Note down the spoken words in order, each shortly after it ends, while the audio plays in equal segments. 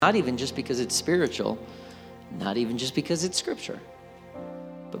Not even just because it's spiritual, not even just because it's scripture,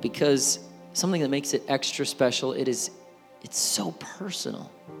 but because something that makes it extra special, it's so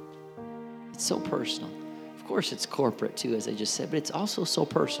personal. It's so personal. Of course, it's corporate too, as I just said, but it's also so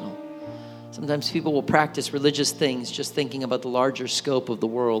personal. Sometimes people will practice religious things just thinking about the larger scope of the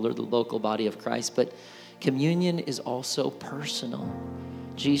world or the local body of Christ, but communion is also personal.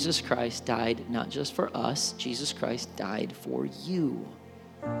 Jesus Christ died not just for us, Jesus Christ died for you,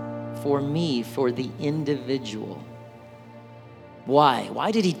 for me, for the individual. Why?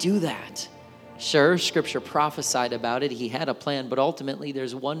 Why did he do that? Sure, Scripture prophesied about it. He had a plan, but ultimately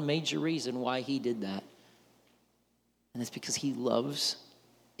there's one major reason why he did that. And it's because he loves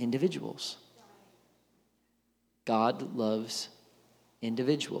individuals. God loves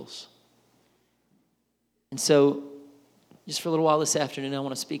individuals. And so, just for a little while this afternoon, I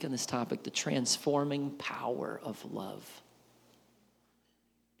want to speak on this topic, the transforming power of love.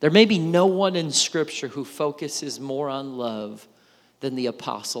 There may be no one in Scripture who focuses more on love than the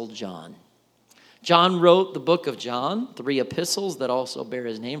Apostle John. John wrote the book of John, 3 epistles that also bear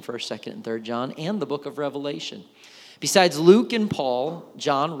his name, 1st, 2nd, and 3rd John, and the book of Revelation. Besides Luke and Paul,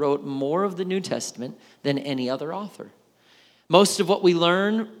 John wrote more of the New Testament than any other author. Most of what we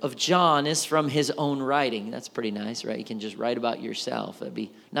learn of John is from his own writing. That's pretty nice, right? You can just write about yourself. That'd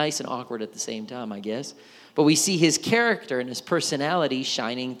be nice and awkward at the same time, I guess. But we see his character and his personality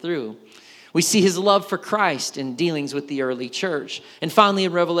shining through. We see his love for Christ in dealings with the early church. And finally,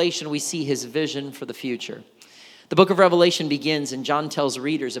 in Revelation, we see his vision for the future. The book of Revelation begins, and John tells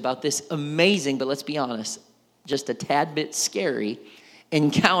readers about this amazing, but let's be honest, just a tad bit scary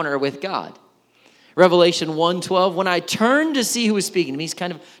encounter with God. Revelation 1:12, when I turned to see who was speaking to me, he's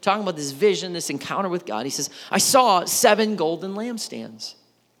kind of talking about this vision, this encounter with God. He says, I saw 7 golden lampstands.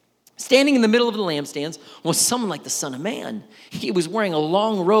 Standing in the middle of the lampstands was someone like the Son of Man. He was wearing a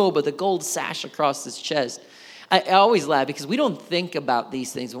long robe with a gold sash across his chest. I always laugh because we don't think about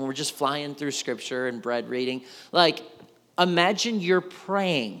these things when we're just flying through Scripture and bread reading. Like, imagine you're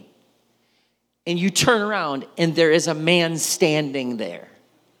praying and you turn around and there is a man standing there.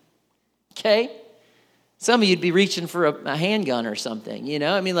 Okay? Some of you'd be reaching for a handgun or something, you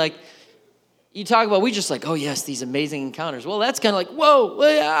know? I mean, like, you talk about, we just like, oh yes, these amazing encounters. Well, that's kind of like, whoa,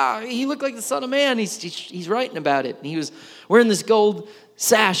 well, yeah, he looked like the Son of Man. He's writing about it. And he was wearing this gold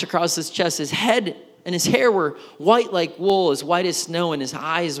sash across his chest. His head and his hair were white like wool, as white as snow, and his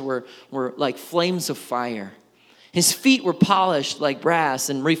eyes were like flames of fire. His feet were polished like brass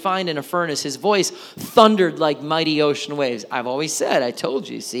and refined in a furnace. His voice thundered like mighty ocean waves. I've always said, I told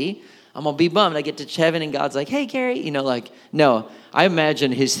you, see? I'm going to be bummed. I get to heaven and God's like, hey, Gary. You know, like, no. I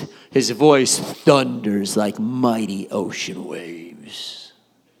imagine his voice thunders like mighty ocean waves.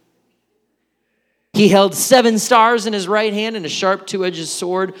 He held 7 stars in his right hand and a sharp 2-edged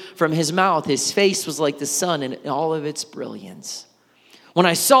sword from his mouth. His face was like the sun in all of its brilliance. When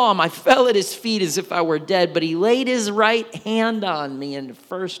I saw him, I fell at his feet as if I were dead, but he laid his right hand on me. And the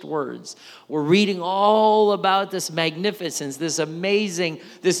first words, we're reading all about this magnificence, this amazing,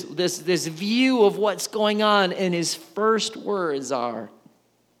 this view of what's going on. And his first words are,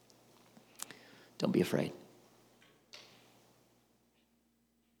 don't be afraid.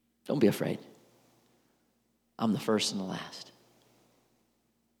 Don't be afraid. I'm the first and the last.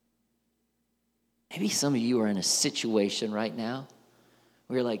 Maybe some of you are in a situation right now.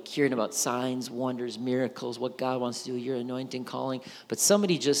 We're like hearing about signs, wonders, miracles, what God wants to do, your anointing, calling. But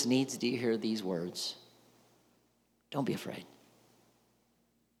somebody just needs to hear these words. Don't be afraid.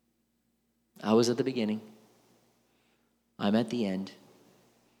 I was at the beginning. I'm at the end.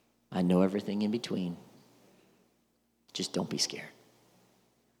 I know everything in between. Just don't be scared.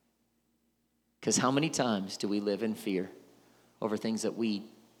 Because how many times do we live in fear over things that we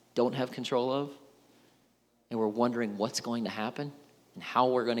don't have control of? And we're wondering what's going to happen? And how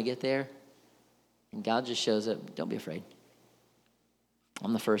we're going to get there. And God just shows up. Don't be afraid.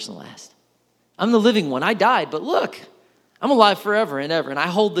 I'm the first and last. I'm the living one. I died, but look, I'm alive forever and ever. And I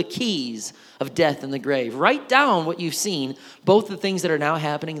hold the keys of death and the grave. Write down what you've seen, both the things that are now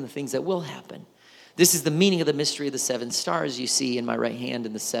happening and the things that will happen. This is the meaning of the mystery of the 7 stars you see in my right hand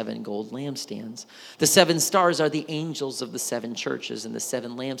and the 7 gold lampstands. The 7 stars are the angels of the 7 churches, and the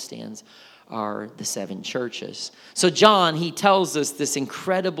 7 lampstands are the 7 churches. So John, he tells us this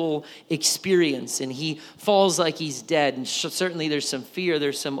incredible experience, and he falls like he's dead. And certainly there's some fear,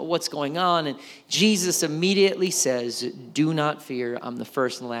 there's some what's going on. And Jesus immediately says, do not fear. I'm the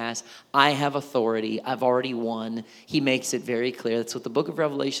first and last. I have authority. I've already won. He makes it very clear. That's what the book of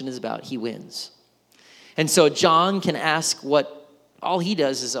Revelation is about. He wins. And so John can ask what all he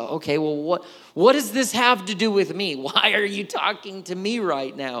does is, okay, well, what does this have to do with me? Why are you talking to me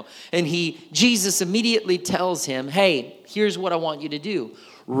right now? And Jesus immediately tells him, hey, here's what I want you to do.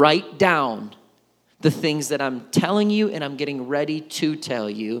 Write down the things that I'm telling you and I'm getting ready to tell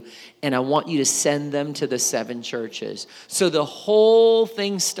you, and I want you to send them to the 7 churches. So the whole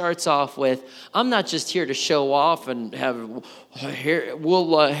thing starts off with, I'm not just here to show off and have hair, wool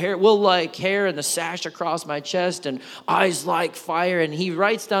like hair and the sash across my chest and eyes like fire. And he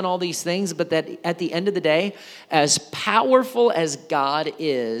writes down all these things, but that at the end of the day, as powerful as God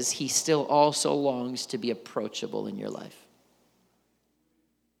is, he still also longs to be approachable in your life.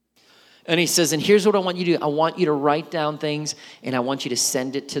 And he says, and here's what I want you to do. I want you to write down things, and I want you to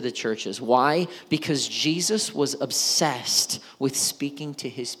send it to the churches. Why? Because Jesus was obsessed with speaking to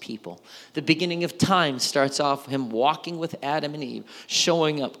his people. The beginning of time starts off him walking with Adam and Eve,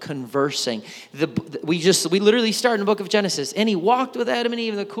 showing up, conversing. We literally start in the book of Genesis, and he walked with Adam and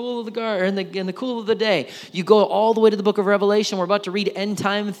Eve in the cool of the garden, in the cool of the day. You go all the way to the book of Revelation. We're about to read end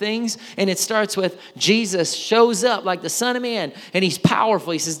time things, and it starts with Jesus shows up like the Son of Man, and he's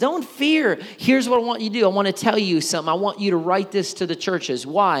powerful. He says, don't fear. Here's what I want you to do. I want to tell you something. I want you to write this to the churches.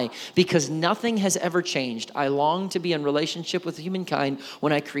 Why? Because nothing has ever changed. I long to be in relationship with humankind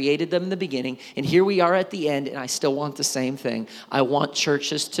when I created them in the beginning. And here we are at the end, and I still want the same thing. I want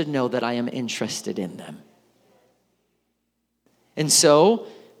churches to know that I am interested in them. And so,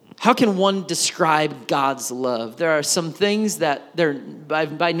 how can one describe God's love? There are some things that they're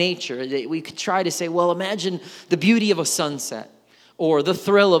by nature that we could try to say, well, imagine the beauty of a sunset. Or the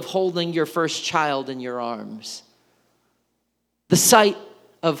thrill of holding your first child in your arms. The sight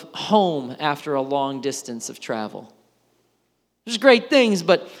of home after a long distance of travel. There's great things,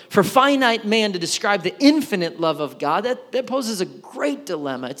 but for finite man to describe the infinite love of God, that poses a great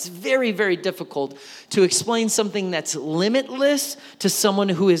dilemma. It's very, very difficult to explain something that's limitless to someone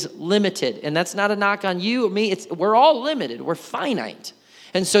who is limited. And that's not a knock on you or me. We're all limited. We're finite.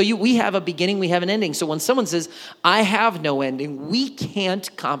 And so we have a beginning, we have an ending. So when someone says, I have no ending, we can't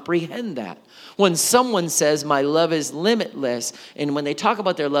comprehend that. When someone says, my love is limitless, and when they talk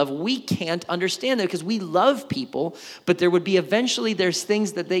about their love, we can't understand that because we love people, but there's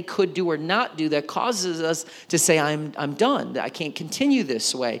things that they could do or not do that causes us to say, I'm done. I can't continue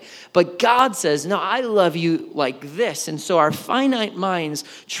this way. But God says, no, I love you like this. And so our finite minds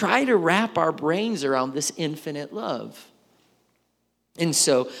try to wrap our brains around this infinite love. And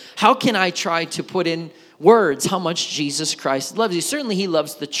so, how can I try to put in words how much Jesus Christ loves you? Certainly, he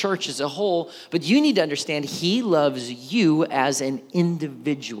loves the church as a whole, but you need to understand he loves you as an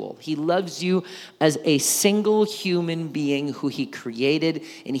individual. He loves you as a single human being who he created,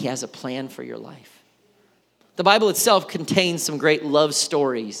 and he has a plan for your life. The Bible itself contains some great love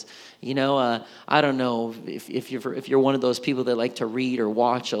stories. You know, I don't know if you're one of those people that like to read or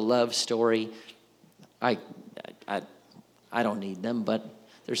watch a love story. I don't need them, but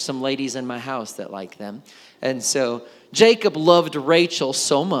there's some ladies in my house that like them. And so Jacob loved Rachel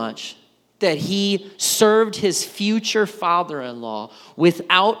so much that he served his future father-in-law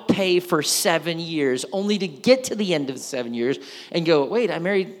without pay for 7 years, only to get to the end of the 7 years and go, wait, I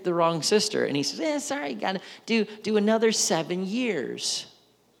married the wrong sister. And he says, sorry, got to do another 7 years.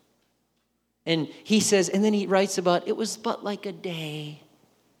 And he says, and then he writes about, it was but like a day.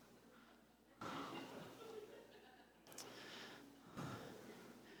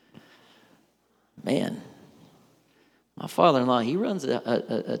 Man, my father-in-law, he runs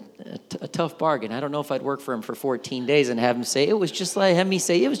a tough bargain. I don't know if I'd work for him for 14 days and have me say, it was just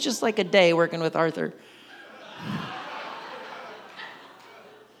like a day working with Arthur.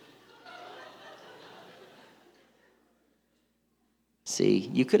 See,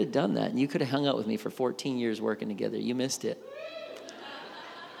 you could have done that, and you could have hung out with me for 14 years working together. You missed it.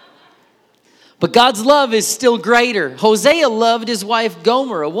 But God's love is still greater. Hosea loved his wife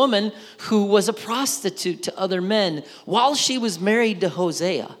Gomer, a woman who was a prostitute to other men while she was married to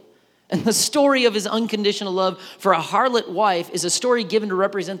Hosea. And the story of his unconditional love for a harlot wife is a story given to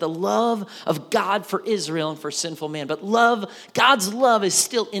represent the love of God for Israel and for sinful man. But God's love is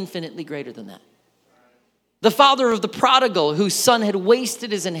still infinitely greater than that. The father of the prodigal, whose son had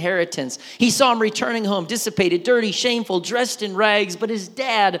wasted his inheritance. He saw him returning home, dissipated, dirty, shameful, dressed in rags. But his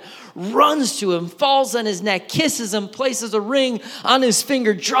dad runs to him, falls on his neck, kisses him, places a ring on his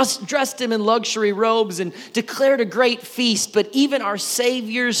finger, dressed him in luxury robes, and declared a great feast. But even our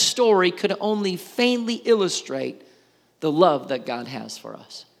Savior's story could only faintly illustrate the love that God has for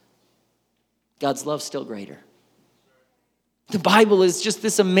us. God's love's still greater. The Bible is just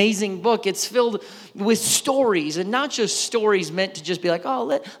this amazing book. It's filled with stories, and not just stories meant to just be like, oh,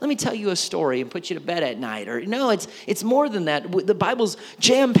 let me tell you a story and put you to bed at night. Or no, it's more than that. The Bible's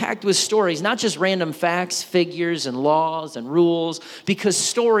jam-packed with stories, not just random facts, figures, and laws and rules, because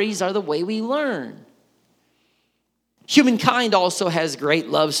stories are the way we learn. Humankind also has great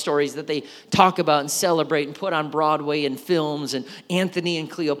love stories that they talk about and celebrate and put on Broadway and films, and Antony and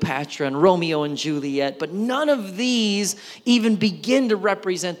Cleopatra and Romeo and Juliet. But none of these even begin to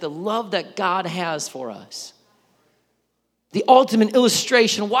represent the love that God has for us. The ultimate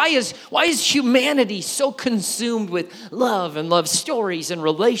illustration. Why is humanity so consumed with love and love stories and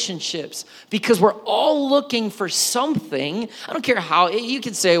relationships? Because we're all looking for something. I don't care how. You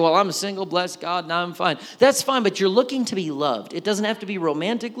can say, well, I'm a single, blessed God, now I'm fine. That's fine, but you're looking to be loved. It doesn't have to be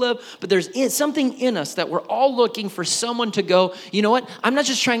romantic love, but there's something in us that we're all looking for someone to go, you know what? I'm not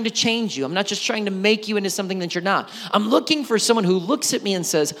just trying to change you. I'm not just trying to make you into something that you're not. I'm looking for someone who looks at me and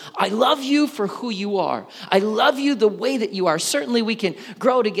says, I love you for who you are. I love you the way that you are. Certainly we can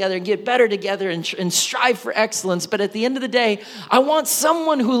grow together and get better together and strive for excellence. But at the end of the day, I want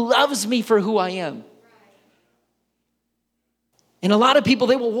someone who loves me for who I am. And a lot of people,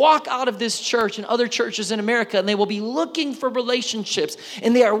 they will walk out of this church and other churches in America, and they will be looking for relationships,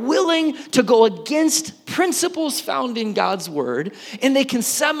 and they are willing to go against principles found in God's word, and they can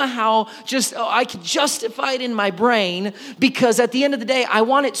somehow I can justify it in my brain, because at the end of the day, I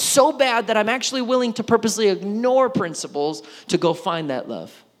want it so bad that I'm actually willing to purposely ignore principles to go find that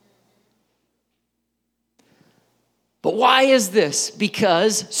love. But why is this?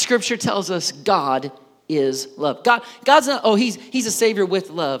 Because Scripture tells us God is love. God's not, he's a savior with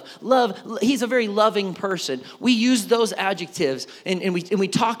love. He's a very loving person. We use those adjectives and we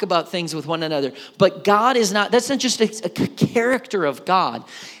talk about things with one another. But God is not, that's not just a character of God.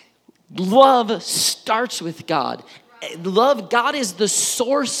 Love starts with God. God is the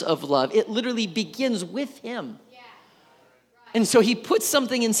source of love. It literally begins with him. And so he puts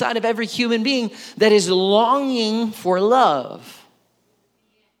something inside of every human being that is longing for love.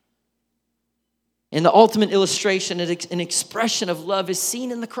 And the ultimate illustration, an expression of love, is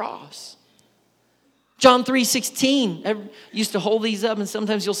seen in the cross. John 3:16, I used to hold these up, and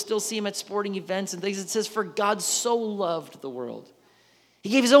sometimes you'll still see them at sporting events and things. It says, for God so loved the world. He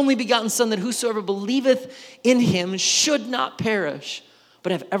gave his only begotten Son, that whosoever believeth in him should not perish,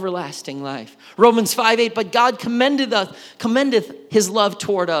 but have everlasting life. Romans 5:8, but God commendeth his love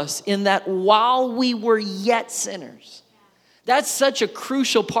toward us, in that while we were yet sinners. That's such a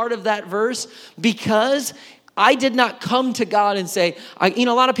crucial part of that verse, because I did not come to God and say, a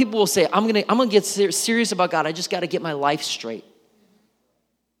lot of people will say, I'm gonna get serious about God. I just got to get my life straight.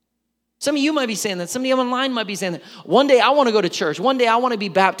 Some of you might be saying that. Some of you online might be saying that. One day I want to go to church. One day I want to be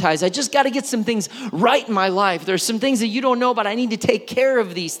baptized. I just got to get some things right in my life. There's some things that you don't know about. I need to take care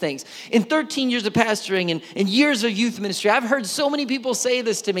of these things. In 13 years of pastoring and years of youth ministry, I've heard so many people say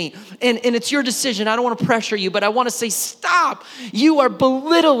this to me. And it's your decision. I don't want to pressure you, but I want to say, stop. You are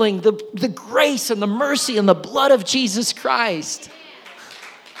belittling the grace and the mercy and the blood of Jesus Christ.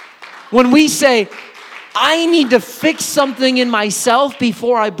 When we say, I need to fix something in myself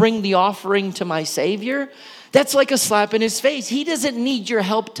before I bring the offering to my Savior, that's like a slap in his face. He doesn't need your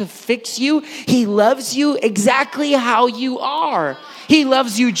help to fix you. He loves you exactly how you are. He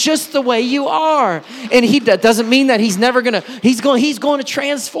loves you just the way you are. And that doesn't mean that he's going to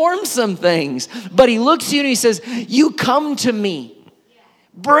transform some things. But he looks at you and he says, you come to me.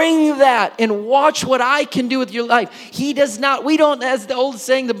 Bring that and watch what I can do with your life. He does not, we don't, as the old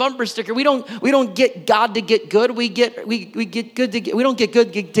saying, the bumper sticker, we don't get God to get good. We get good to get, we don't get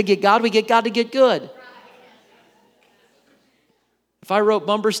good to get God. We get God to get good. If I wrote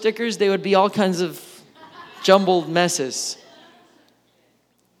bumper stickers, they would be all kinds of jumbled messes.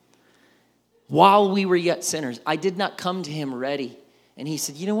 While we were yet sinners, I did not come to him ready. And he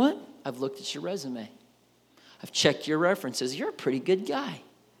said, you know what? I've looked at your resume. I've checked your references. You're a pretty good guy.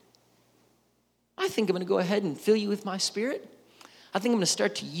 I think I'm going to go ahead and fill you with my Spirit. I think I'm going to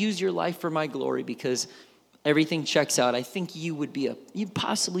start to use your life for my glory, because everything checks out. I think you'd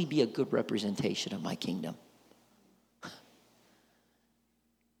possibly be a good representation of my kingdom.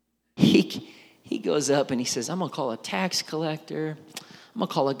 He goes up and he says, I'm going to call a tax collector. I'm going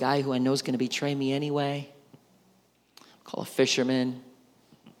to call a guy who I know is going to betray me anyway. I'll call a fisherman.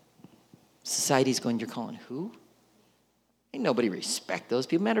 Society's going, you're calling who? Ain't nobody respect those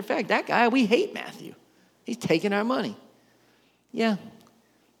people. Matter of fact, that guy, we hate Matthew. He's taking our money. Yeah.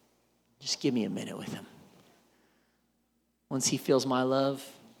 Just give me a minute with him. Once he feels my love,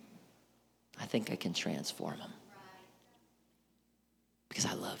 I think I can transform him. Because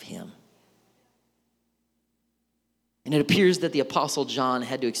I love him. And it appears that the Apostle John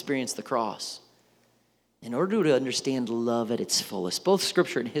had to experience the cross in order to understand love at its fullest. Both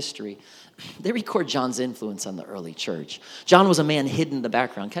Scripture and history, they record John's influence on the early church. John was a man hidden in the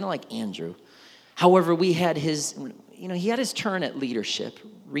background, kind of like Andrew. However, he had his turn at leadership,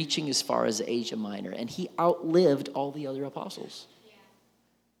 reaching as far as Asia Minor, and he outlived all the other apostles.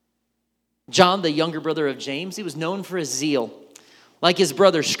 John, the younger brother of James, he was known for his zeal. Like his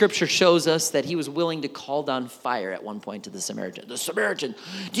brother, Scripture shows us that he was willing to call down fire at one point to the Samaritan. The Samaritan,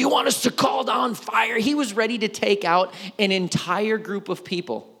 do you want us to call down fire? He was ready to take out an entire group of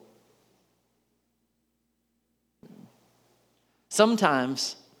people.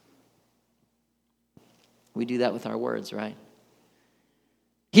 Sometimes we do that with our words, right?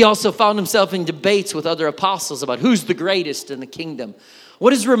 He also found himself in debates with other apostles about who's the greatest in the kingdom.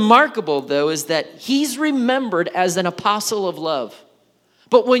 What is remarkable, though, is that he's remembered as an apostle of love.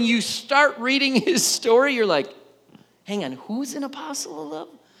 But when you start reading his story, you're like, hang on, who's an apostle of love?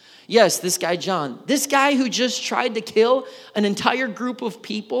 Yes, this guy John. This guy who just tried to kill an entire group of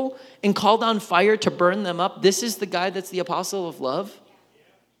people and called on fire to burn them up. This is the guy that's the apostle of love.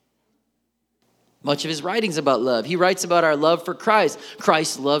 Much of his writing's about love. He writes about our love for Christ,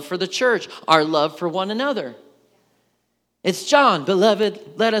 Christ's love for the church, our love for one another. It's John,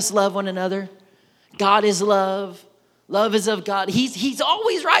 beloved, let us love one another. God is love. Love is of God. He's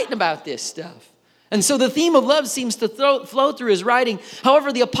always writing about this stuff. And so the theme of love seems to flow through his writing.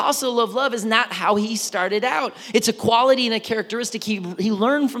 However, the apostle of love is not how he started out. It's a quality and a characteristic he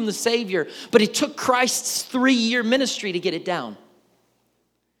learned from the Savior, but it took Christ's 3-year ministry to get it down.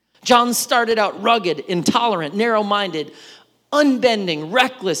 John started out rugged, intolerant, narrow-minded, unbending,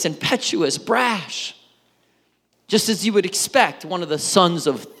 reckless, impetuous, brash, just as you would expect one of the sons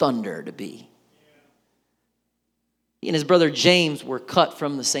of thunder to be. He and his brother James were cut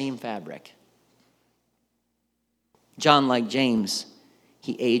from the same fabric. John, like James,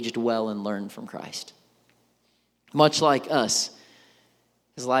 he aged well and learned from Christ. Much like us,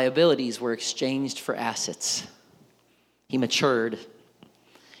 his liabilities were exchanged for assets. He matured.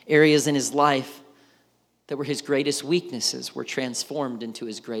 Areas in his life that were his greatest weaknesses were transformed into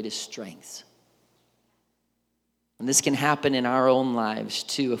his greatest strengths. And this can happen in our own lives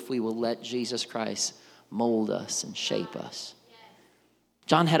too if we will let Jesus Christ mold us and shape us.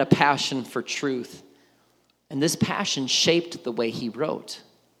 John had a passion for truth, and this passion shaped the way he wrote.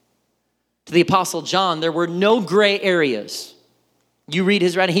 To the Apostle John, there were no gray areas. You read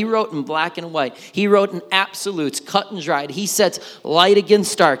his writing, he wrote in black and white. He wrote in absolutes, cut and dried. He sets light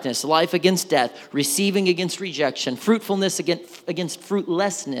against darkness, life against death, receiving against rejection, fruitfulness against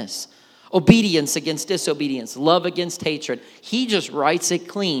fruitlessness, obedience against disobedience, love against hatred. He just writes it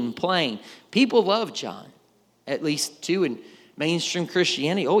clean, plain. People love John, at least too in mainstream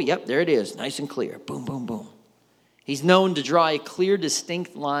Christianity. Oh, yep, there it is, nice and clear. Boom, boom, boom. He's known to draw a clear,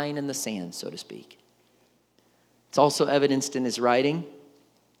 distinct line in the sand, so to speak. It's also evidenced in his writing.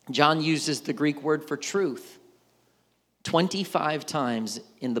 John uses the Greek word for truth 25 times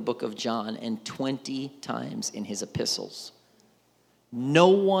in the book of John and 20 times in his epistles. No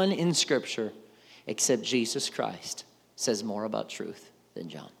one in Scripture except Jesus Christ says more about truth than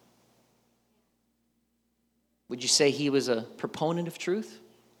John. Would you say he was a proponent of truth?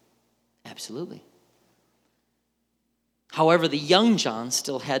 Absolutely. However, the young John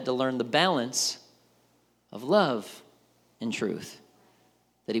still had to learn the balance of love and truth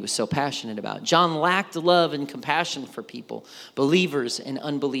that he was so passionate about. John lacked love and compassion for people, believers and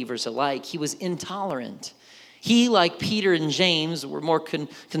unbelievers alike. He was intolerant. He, like Peter and James, were more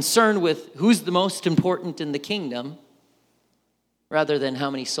concerned with who's the most important in the kingdom rather than how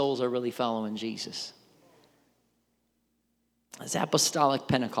many souls are really following Jesus. As apostolic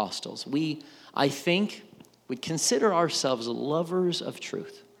Pentecostals, I think, would consider ourselves lovers of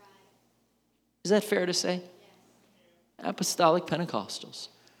truth. Is that fair to say? Apostolic Pentecostals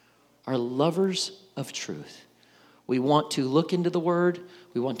are lovers of truth. We want to look into the Word.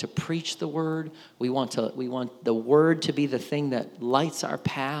 We want to preach the Word. We want the Word to be the thing that lights our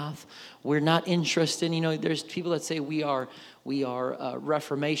path. We're not interested. There's people that say we are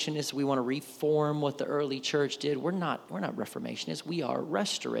reformationists. We want to reform what the early church did. We're not reformationists. We are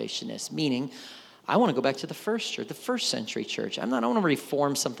restorationists, meaning I want to go back to the first church, the first century church. I want to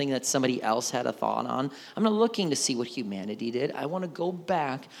reform something that somebody else had a thought on. I'm not looking to see what humanity did. I want to go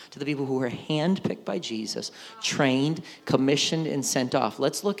back to the people who were handpicked by Jesus, trained, commissioned, and sent off.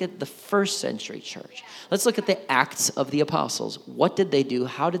 Let's look at the first century church. Let's look at the Acts of the Apostles. What did they do?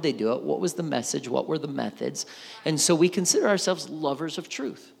 How did they do it? What was the message? What were the methods? And so we consider ourselves lovers of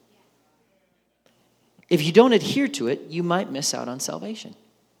truth. If you don't adhere to it, you might miss out on salvation.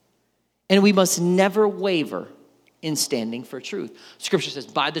 And we must never waver in standing for truth. Scripture says,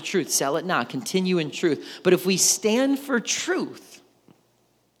 buy the truth, sell it not, continue in truth. But if we stand for truth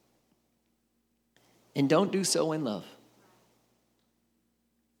and don't do so in love,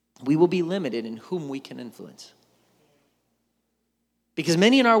 we will be limited in whom we can influence. Because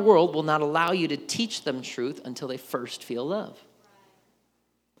many in our world will not allow you to teach them truth until they first feel love.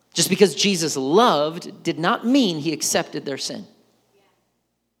 Just because Jesus loved did not mean he accepted their sin.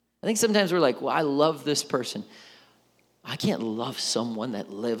 I think sometimes we're like, well, I love this person. I can't love someone that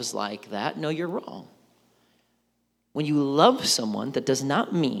lives like that. No, you're wrong. When you love someone, that does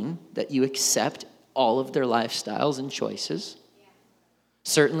not mean that you accept all of their lifestyles and choices.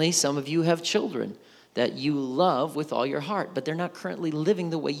 Certainly, some of you have children that you love with all your heart, but they're not currently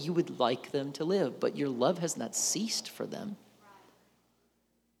living the way you would like them to live. But your love has not ceased for them.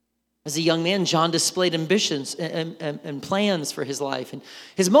 As a young man, John displayed ambitions and plans for his life. And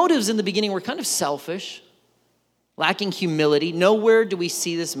his motives in the beginning were kind of selfish, lacking humility. Nowhere do we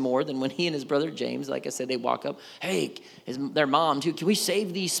see this more than when he and his brother James, like I said, they walk up, hey, their mom too, can we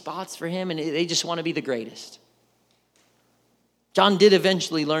save these spots for him? And they just want to be the greatest. John did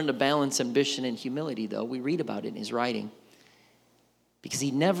eventually learn to balance ambition and humility, though. We read about it in his writing. Because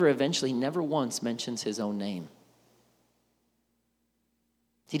he never once mentions his own name.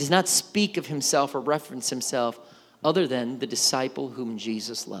 He does not speak of himself or reference himself other than the disciple whom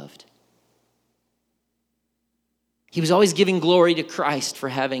Jesus loved. He was always giving glory to Christ for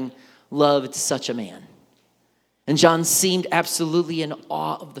having loved such a man. And John seemed absolutely in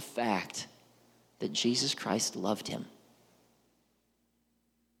awe of the fact that Jesus Christ loved him.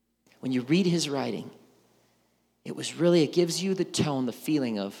 When you read his writing, it gives you the tone, the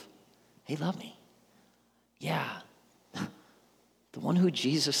feeling of, hey, love me. Yeah. The one who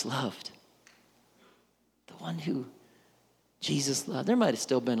Jesus loved. The one who Jesus loved. There might have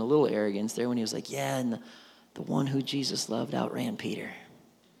still been a little arrogance there when he was like, yeah, and the one who Jesus loved outran Peter.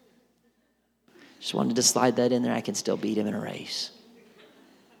 Just wanted to slide that in there. I can still beat him in a race.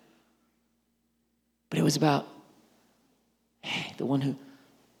 But it was about, hey, the one who,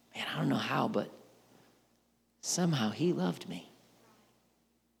 man, I don't know how, but somehow he loved me.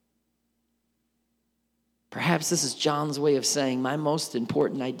 Perhaps this is John's way of saying my most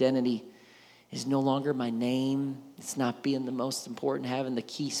important identity is no longer my name. It's not being the most important, having the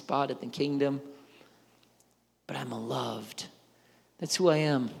key spot at the kingdom. But I'm loved. That's who I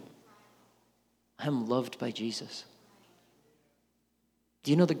am. I'm loved by Jesus.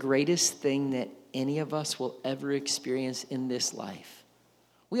 Do you know the greatest thing that any of us will ever experience in this life?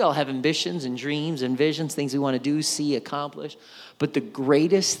 We all have ambitions and dreams and visions, things we want to do, see, accomplish. But the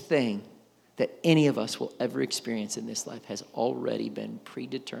greatest thing that any of us will ever experience in this life has already been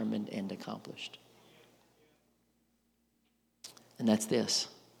predetermined and accomplished. And that's this.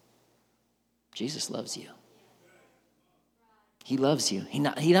 Jesus loves you. He loves you. He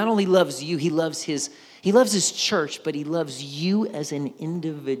not only loves you, he loves his church, but he loves you as an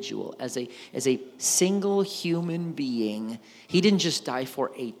individual, as a single human being. He didn't just die for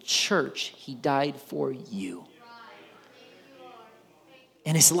a church, he died for you.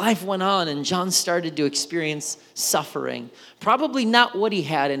 And his life went on, and John started to experience suffering. Probably not what he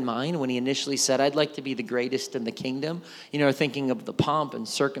had in mind when he initially said, I'd like to be the greatest in the kingdom. You know, thinking of the pomp and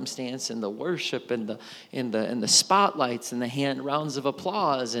circumstance and the worship and the spotlights and the rounds of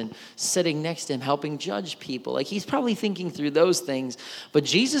applause and sitting next to him helping judge people. Like, he's probably thinking through those things. But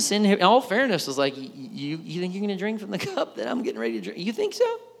Jesus, in all fairness, was like, you think you're going to drink from the cup that I'm getting ready to drink? You think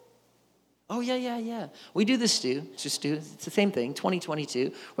so? Oh, yeah. We do this, Stu. It's the same thing,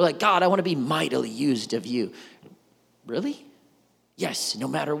 2022. We're like, God, I want to be mightily used of you. Really? Yes, no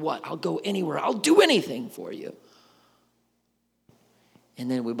matter what. I'll go anywhere. I'll do anything for you. And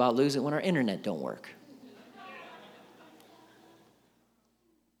then we about lose it when our internet don't work.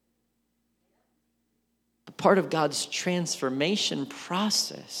 But part of God's transformation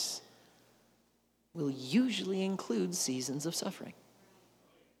process will usually include seasons of suffering.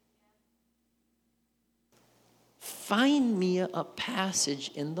 Find me a passage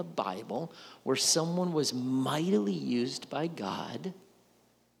in the Bible where someone was mightily used by God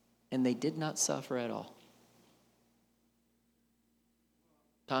and they did not suffer at all.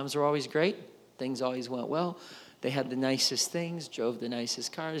 Times were always great. Things always went well. They had the nicest things, drove the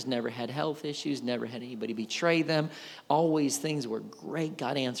nicest cars, never had health issues, never had anybody betray them. Always things were great.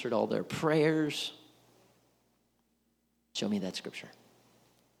 God answered all their prayers. Show me that scripture.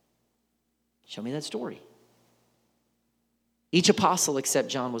 Show me that story. Each apostle except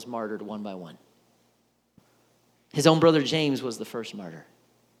John was martyred one by one. His own brother James was the first martyr.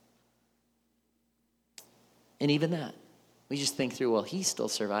 And even that, we just think through, well, he still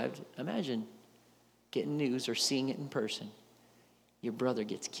survived. Imagine getting news or seeing it in person, your brother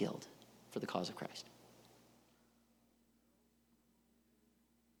gets killed for the cause of Christ.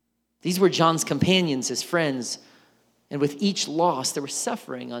 These were John's companions, his friends. And with each loss, there was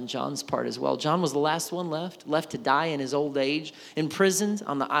suffering on John's part as well. John was the last one left to die in his old age, imprisoned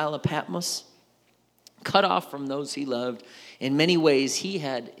on the Isle of Patmos, cut off from those he loved. In many ways,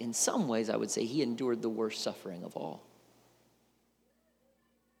 in some ways, I would say, he endured the worst suffering of all.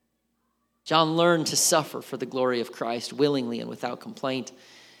 John learned to suffer for the glory of Christ willingly and without complaint.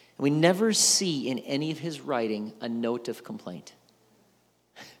 And we never see in any of his writing a note of complaint.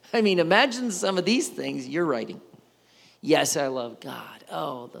 I mean, imagine some of these things you're writing. Yes, I love God.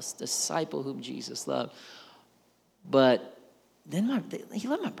 Oh, the disciple whom Jesus loved. But then he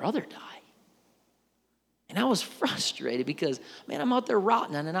let my brother die. And I was frustrated because, man, I'm out there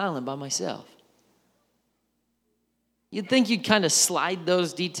rotting on an island by myself. You'd think you'd kind of slide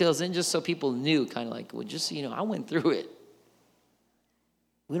those details in just so people knew, kind of like, well, just so you know, I went through it.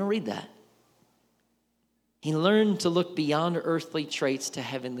 We don't read that. He learned to look beyond earthly traits to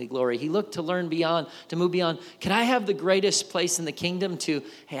heavenly glory. He looked to move beyond. Can I have the greatest place in the kingdom to,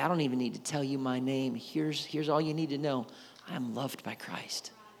 hey, I don't even need to tell you my name. Here's all you need to know. I am loved by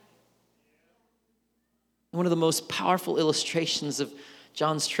Christ. One of the most powerful illustrations of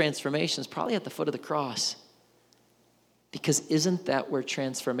John's transformation is probably at the foot of the cross. Because isn't that where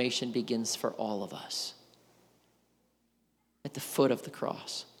transformation begins for all of us? At the foot of the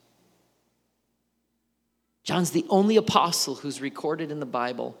cross. John's the only apostle who's recorded in the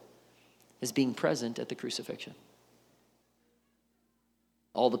Bible as being present at the crucifixion.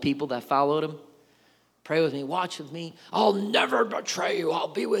 All the people that followed him, pray with me, watch with me. I'll never betray you. I'll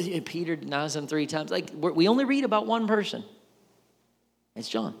be with you. And Peter denies him 3 times. Like, we only read about one person. It's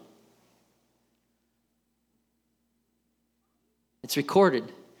John. It's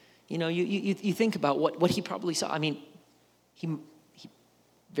recorded. You know, you think about what he probably saw. I mean, he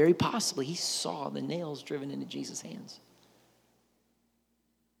very possibly he saw the nails driven into Jesus' hands.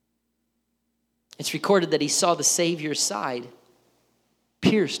 It's recorded that he saw the Savior's side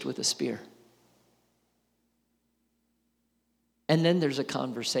pierced with a spear. And then there's a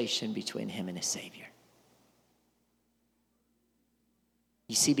conversation between him and his Savior.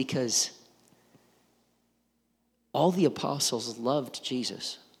 You see, because all the apostles loved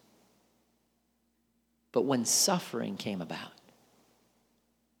Jesus. But when suffering came about,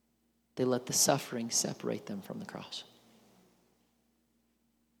 they let the suffering separate them from the cross.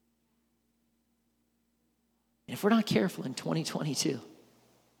 And if we're not careful in 2022,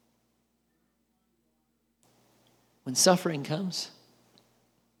 when suffering comes,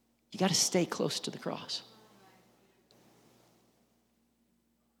 you got to stay close to the cross.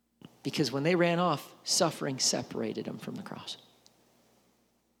 Because when they ran off, suffering separated them from the cross.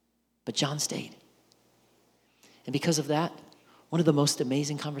 But John stayed. And because of that, one of the most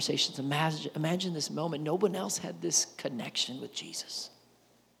amazing conversations, imagine this moment. No one else had this connection with Jesus.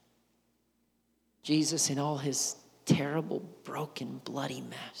 Jesus in all his terrible, broken, bloody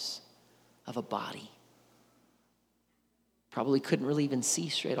mess of a body. Probably couldn't really even see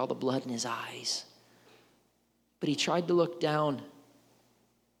straight, all the blood in his eyes. But he tried to look down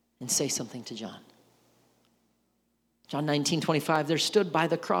and say something to John. John 19:25, there stood by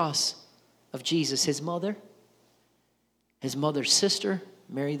the cross of Jesus his mother's sister,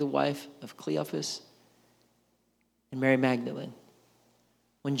 Mary the wife of Cleophas, and Mary Magdalene.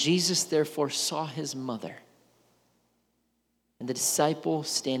 When Jesus therefore saw his mother and the disciple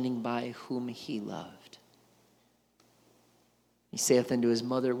standing by whom he loved, he saith unto his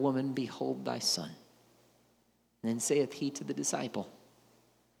mother, Woman, behold thy son. And then saith he to the disciple,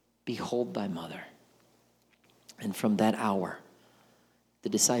 Behold thy mother. And from that hour, the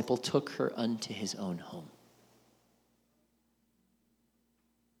disciple took her unto his own home.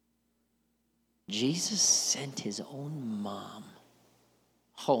 Jesus sent his own mom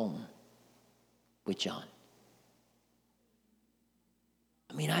home with John.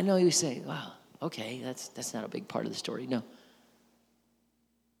 I mean, I know you say, wow, okay, that's not a big part of the story. No.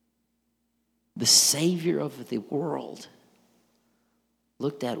 The Savior of the world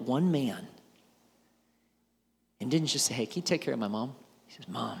looked at one man and didn't just say, hey, can you take care of my mom? He says,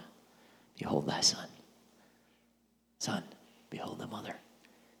 Mom, behold thy son. Son, behold thy mother.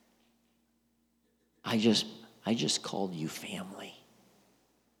 I just called you family.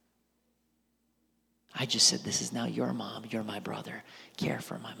 I just said, this is now your mom, you're my brother. Care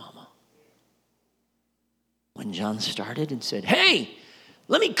for my mama. When John started and said, hey,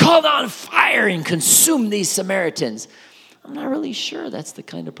 let me call down fire and consume these Samaritans. I'm not really sure that's the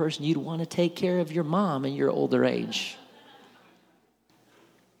kind of person you'd want to take care of your mom in your older age.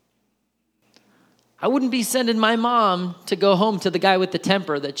 I wouldn't be sending my mom to go home to the guy with the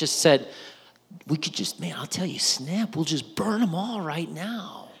temper that just said, we could just, man, I'll tell you, snap, we'll just burn them all right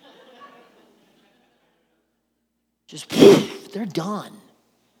now. Just, they're done.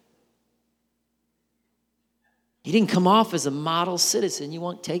 He didn't come off as a model citizen. You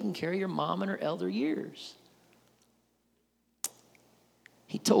want taking care of your mom in her elder years.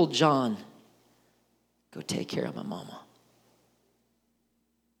 He told John, go take care of my mama.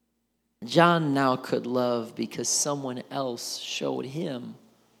 John now could love because someone else showed him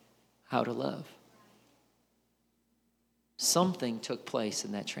how to love. Something took place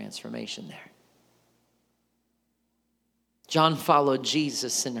in that transformation there. John followed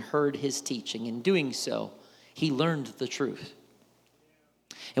Jesus and heard his teaching. In doing so, he learned the truth.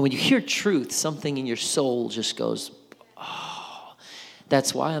 And when you hear truth, something in your soul just goes, oh.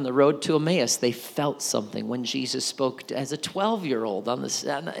 That's why on the road to Emmaus, they felt something. When Jesus spoke as a 12-year-old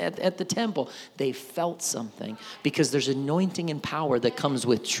at the temple, they felt something because there's anointing and power that comes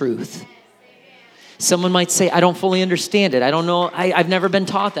with truth. Someone might say, I don't fully understand it. I don't know. I've never been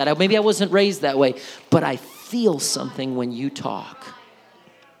taught that. Maybe I wasn't raised that way. But I feel something when you talk.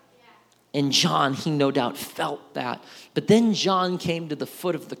 And John, he no doubt felt that. But then John came to the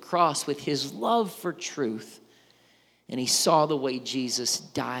foot of the cross with his love for truth. And he saw the way Jesus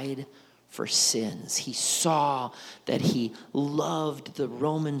died for sins. He saw that he loved the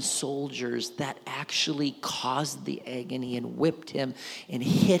Roman soldiers that actually caused the agony and whipped him and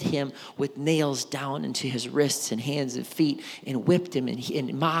hit him with nails down into his wrists and hands and feet and whipped him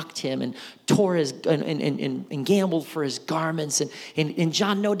and mocked him and tore his and gambled for his garments. And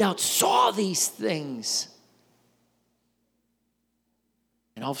John no doubt saw these things.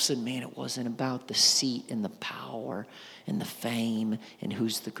 And all of a sudden, man, it wasn't about the seat and the power and the fame and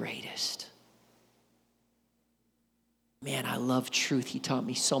who's the greatest. Man, I love truth. He taught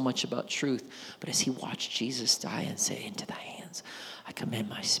me so much about truth. But as he watched Jesus die and say, into thy hands, I commend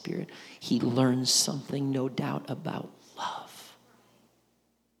my spirit, he learned something, no doubt, about love.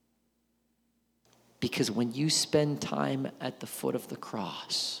 Because when you spend time at the foot of the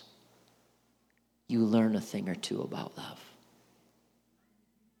cross, you learn a thing or two about love.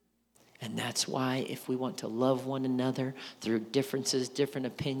 And that's why if we want to love one another through differences, different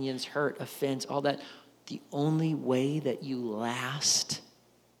opinions, hurt, offense, all that, the only way that you last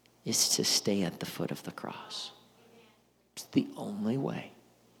is to stay at the foot of the cross. It's the only way.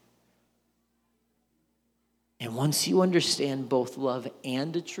 And once you understand both love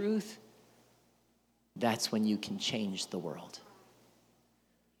and the truth, that's when you can change the world.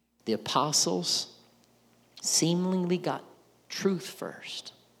 The apostles seemingly got truth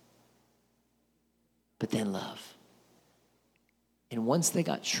first, but then love. And once they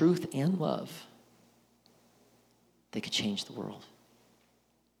got truth and love, they could change the world.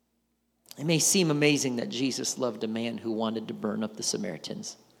 It may seem amazing that Jesus loved a man who wanted to burn up the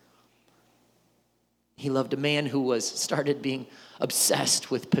Samaritans. He loved a man who started being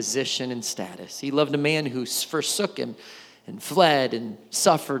obsessed with position and status. He loved a man who forsook him and fled and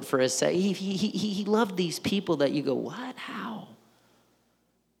suffered for his sake. He loved these people that you go, what? How?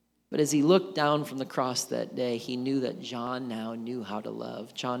 But as he looked down from the cross that day, he knew that John now knew how to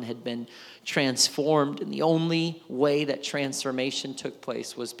love. John had been transformed, and the only way that transformation took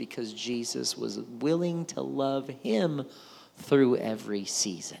place was because Jesus was willing to love him through every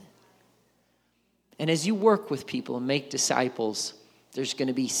season. And as you work with people and make disciples, there's going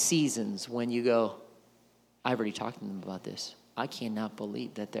to be seasons when you go, I've already talked to them about this. I cannot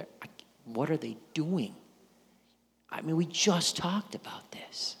believe that what are they doing? I mean, we just talked about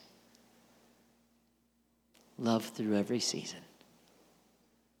this. Love through every season.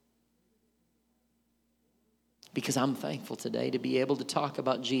 Because I'm thankful today to be able to talk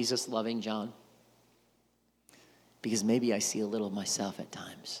about Jesus loving John. Because maybe I see a little of myself at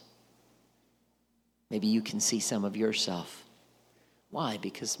times. Maybe you can see some of yourself. Why?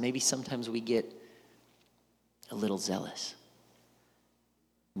 Because maybe sometimes we get a little zealous.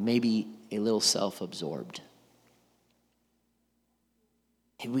 Maybe a little self-absorbed.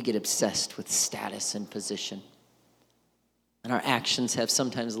 And we get obsessed with status and position. And our actions have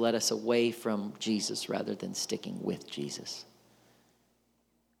sometimes led us away from Jesus rather than sticking with Jesus.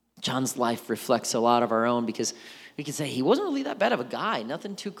 John's life reflects a lot of our own because we can say he wasn't really that bad of a guy.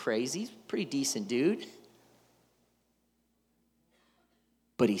 Nothing too crazy. He's a pretty decent dude.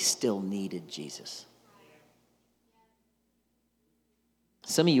 But he still needed Jesus.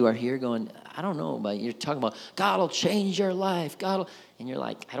 Some of you are here going, I don't know about you. You're talking about God will change your life. And you're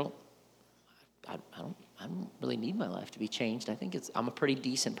like, I don't really need my life to be changed. I'm a pretty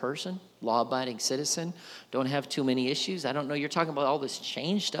decent person, law-abiding citizen, don't have too many issues. I don't know. You're talking about all this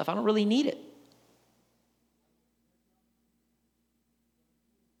change stuff. I don't really need it.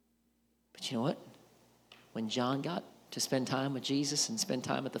 you know what? When John got to spend time with Jesus and spend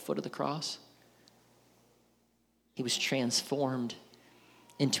time at the foot of the cross, he was transformed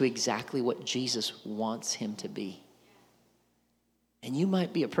into exactly what Jesus wants him to be. And you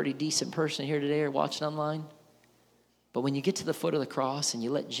might be a pretty decent person here today or watching online, but when you get to the foot of the cross and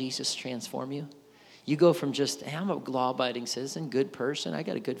you let Jesus transform you, you go from just, hey, I'm a law-abiding citizen, good person, I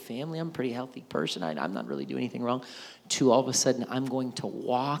got a good family, I'm a pretty healthy person, I'm not really doing anything wrong, to all of a sudden I'm going to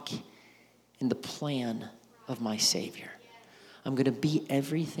walk in the plan of my Savior. I'm going to be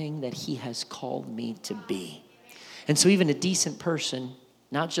everything that he has called me to be. And so even a decent person,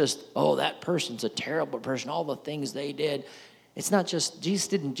 not just, oh, that person's a terrible person, all the things they did. It's not just, Jesus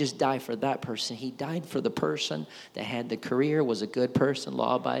didn't just die for that person. He died for the person that had the career, was a good person,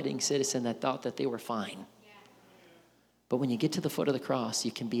 law-abiding citizen that thought that they were fine. But when you get to the foot of the cross,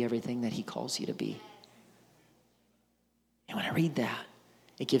 you can be everything that he calls you to be. And when I read that,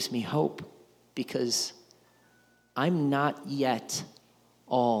 it gives me hope because I'm not yet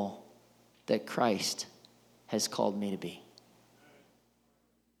all that Christ has called me to be.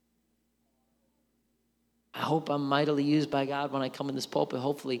 I hope I'm mightily used by God when I come in this pulpit.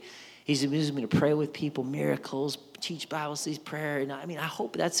 Hopefully, he's using me to pray with people, miracles, teach Bible studies, prayer. And I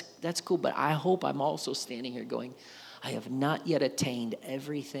hope that's cool. But I hope I'm also standing here going, I have not yet attained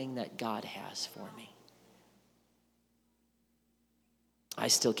everything that God has for me. I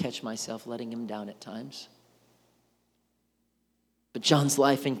still catch myself letting him down at times. But John's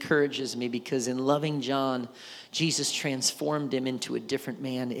life encourages me because in loving John, Jesus transformed him into a different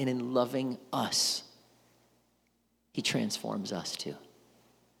man. And in loving us, he transforms us too.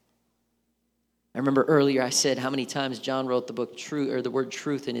 I remember earlier I said how many times John wrote the book truth, or the word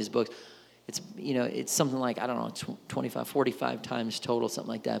truth in his book. It's something like, 25, 45 times total, something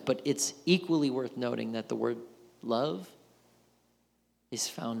like that. But it's equally worth noting that the word love is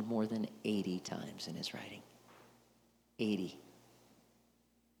found more than 80 times in his writing. 80.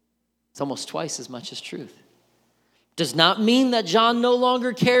 It's almost twice as much as truth. Does not mean that John no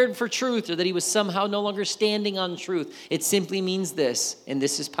longer cared for truth or that he was somehow no longer standing on truth. It simply means this, and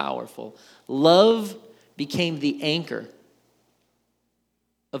this is powerful. Love became the anchor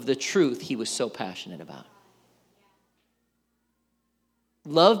of the truth he was so passionate about.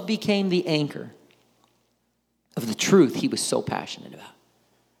 Love became the anchor of the truth he was so passionate about.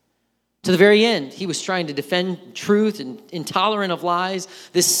 To the very end, he was trying to defend truth and intolerant of lies.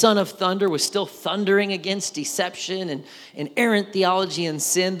 This son of thunder was still thundering against deception and errant theology and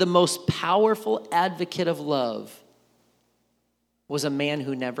sin. The most powerful advocate of love was a man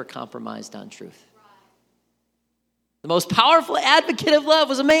who never compromised on truth. The most powerful advocate of love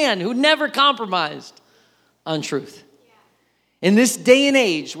was a man who never compromised on truth. In this day and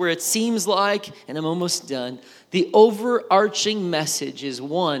age where it seems like, and I'm almost done, the overarching message is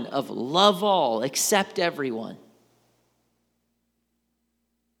one of love all, accept everyone.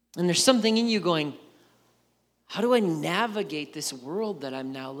 And there's something in you going, how do I navigate this world that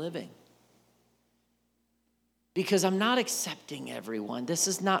I'm now living? Because I'm not accepting everyone. This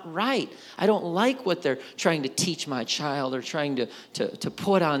is not right. I don't like what they're trying to teach my child or trying to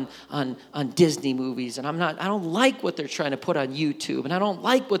put on Disney movies. And I don't like what they're trying to put on YouTube. And I don't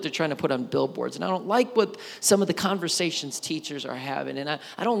like what they're trying to put on billboards. And I don't like what some of the conversations teachers are having. And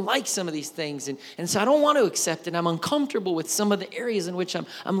I don't like some of these things. And so I don't want to accept it. I'm uncomfortable with some of the areas in which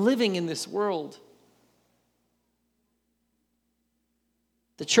I'm living in this world.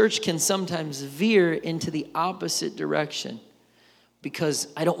 The church can sometimes veer into the opposite direction because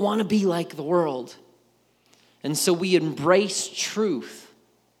I don't want to be like the world. And so we embrace truth,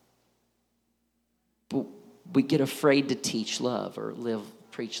 but we get afraid to teach love or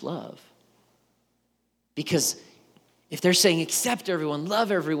preach love. Because if they're saying accept everyone,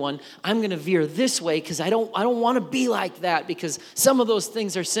 love everyone, I'm going to veer this way because I don't want to be like that because some of those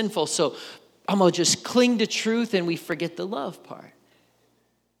things are sinful. So I'm going to just cling to truth and we forget the love part.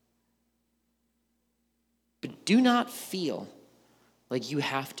 But do not feel like you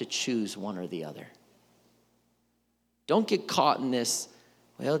have to choose one or the other. Don't get caught in this,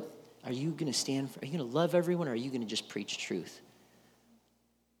 well, are you going to love everyone or are you going to just preach truth?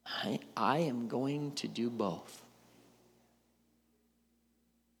 I am going to do both.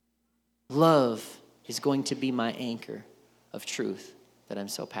 Love is going to be my anchor of truth that I'm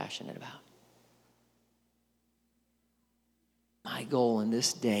so passionate about. My goal in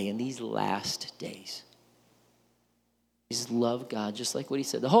this day, in these last days, is love God, just like what he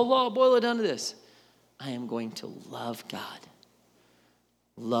said. The whole law, boil it down to this. I am going to love God,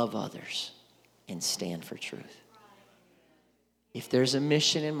 love others, and stand for truth. If there's a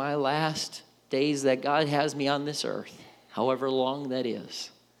mission in my last days that God has me on this earth, however long that is,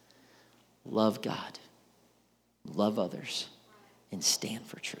 love God, love others, and stand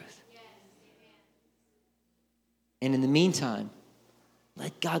for truth. And in the meantime,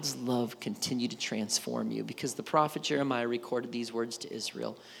 let God's love continue to transform you, because the prophet Jeremiah recorded these words to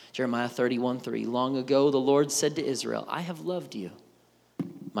Israel. Jeremiah 31:3, long ago the Lord said to Israel, I have loved you,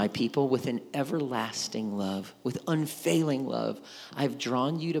 my people, with an everlasting love, with unfailing love. I have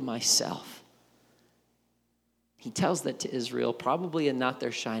drawn you to myself. He tells that to Israel, probably in not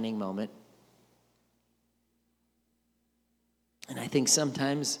their shining moment. And I think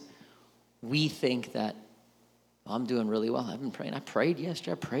sometimes we think that, I'm doing really well. I've been praying. I prayed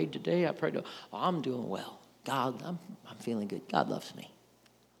yesterday. I prayed today. I prayed. I'm doing well. God, I'm feeling good. God loves me.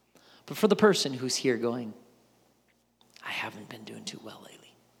 But for the person who's here going, I haven't been doing too well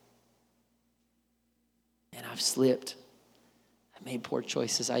lately. And I've slipped. I made poor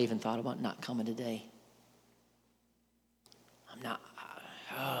choices. I even thought about not coming today. I'm not,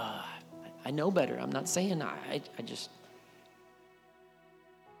 I know better. I'm not saying I just.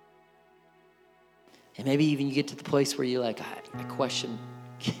 And maybe even you get to the place where you're like, I question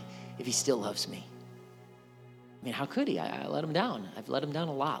if he still loves me. I mean, how could he? I let him down. I've let him down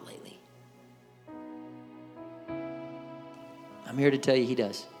a lot lately. I'm here to tell you he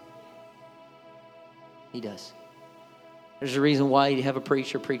does. He does. There's a reason why you have a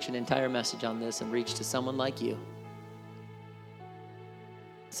preacher preach an entire message on this and reach to someone like you.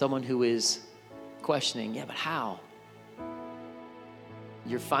 Someone who is questioning, yeah, but how?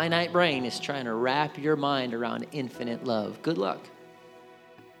 Your finite brain is trying to wrap your mind around infinite love. Good luck.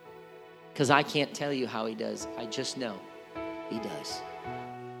 Because I can't tell you how he does. I just know he does.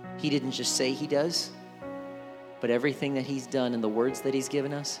 He didn't just say he does, but everything that he's done and the words that he's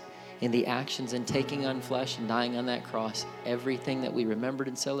given us, in the actions and taking on flesh and dying on that cross, everything that we remembered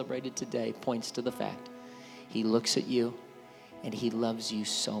and celebrated today points to the fact he looks at you and he loves you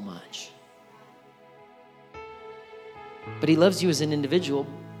so much. But he loves you as an individual,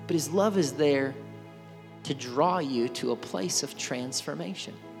 but his love is there to draw you to a place of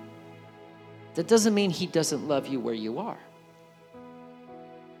transformation. That doesn't mean he doesn't love you where you are.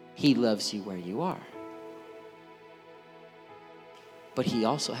 He loves you where you are. But he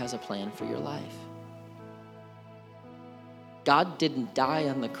also has a plan for your life. God didn't die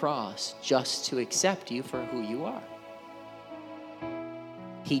on the cross just to accept you for who you are.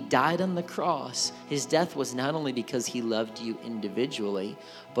 He died on the cross. His death was not only because he loved you individually,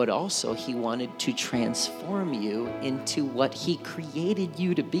 but also he wanted to transform you into what he created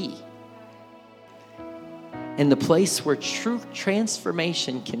you to be. And the place where true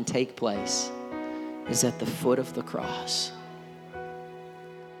transformation can take place is at the foot of the cross.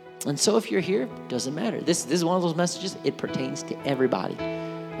 And so if you're here, doesn't matter. This is one of those messages, it pertains to everybody.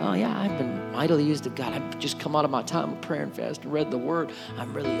 Oh yeah, I've been mightily used of God. I've just come out of my time of prayer and fast and read the word.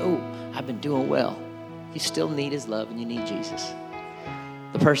 I've been doing well. You still need his love and you need Jesus.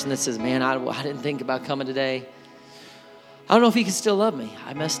 The person that says, man, I didn't think about coming today. I don't know if he can still love me.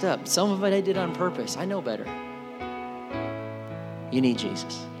 I messed up. Some of it I did on purpose. I know better. You need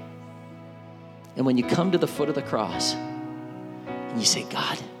Jesus. And when you come to the foot of the cross and you say,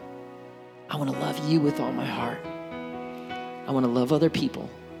 God, I want to love you with all my heart. I want to love other people.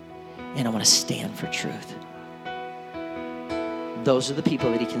 And I want to stand for truth. Those are the people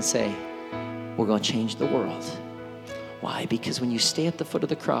that he can say, we're going to change the world. Why? Because when you stay at the foot of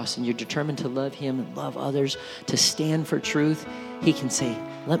the cross and you're determined to love him and love others, to stand for truth, he can say,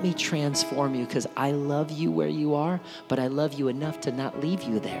 let me transform you because I love you where you are, but I love you enough to not leave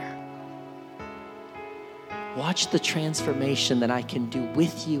you there. Watch the transformation that I can do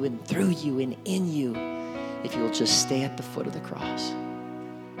with you and through you and in you if you'll just stay at the foot of the cross.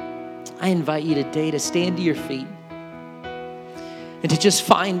 I invite you today to stand to your feet and to just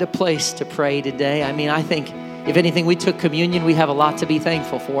find a place to pray today. I mean, I think if anything, we took communion, we have a lot to be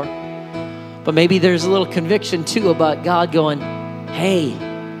thankful for. But maybe there's a little conviction too about God going, hey,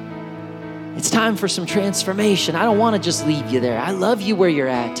 it's time for some transformation. I don't want to just leave you there. I love you where you're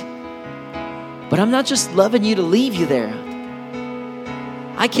at. But I'm not just loving you to leave you there.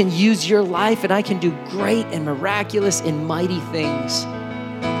 I can use your life and I can do great and miraculous and mighty things.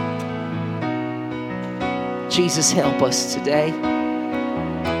 Jesus, help us today.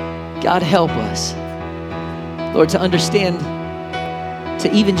 God, help us. Lord, to understand,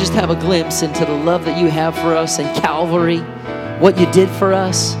 to even just have a glimpse into the love that you have for us in Calvary, what you did for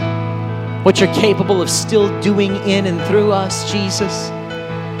us, what you're capable of still doing in and through us, Jesus.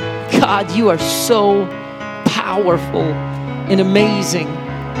 God, you are so powerful and amazing.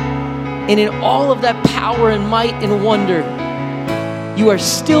 And in all of that power and might and wonder, you are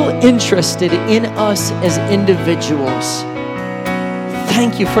still interested in us as individuals.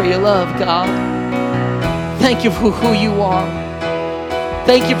 Thank you for your love, God. Thank you for who you are.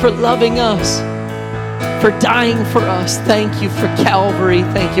 Thank you for loving us, for dying for us. Thank you for Calvary.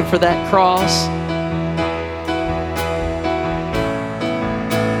 Thank you for that cross.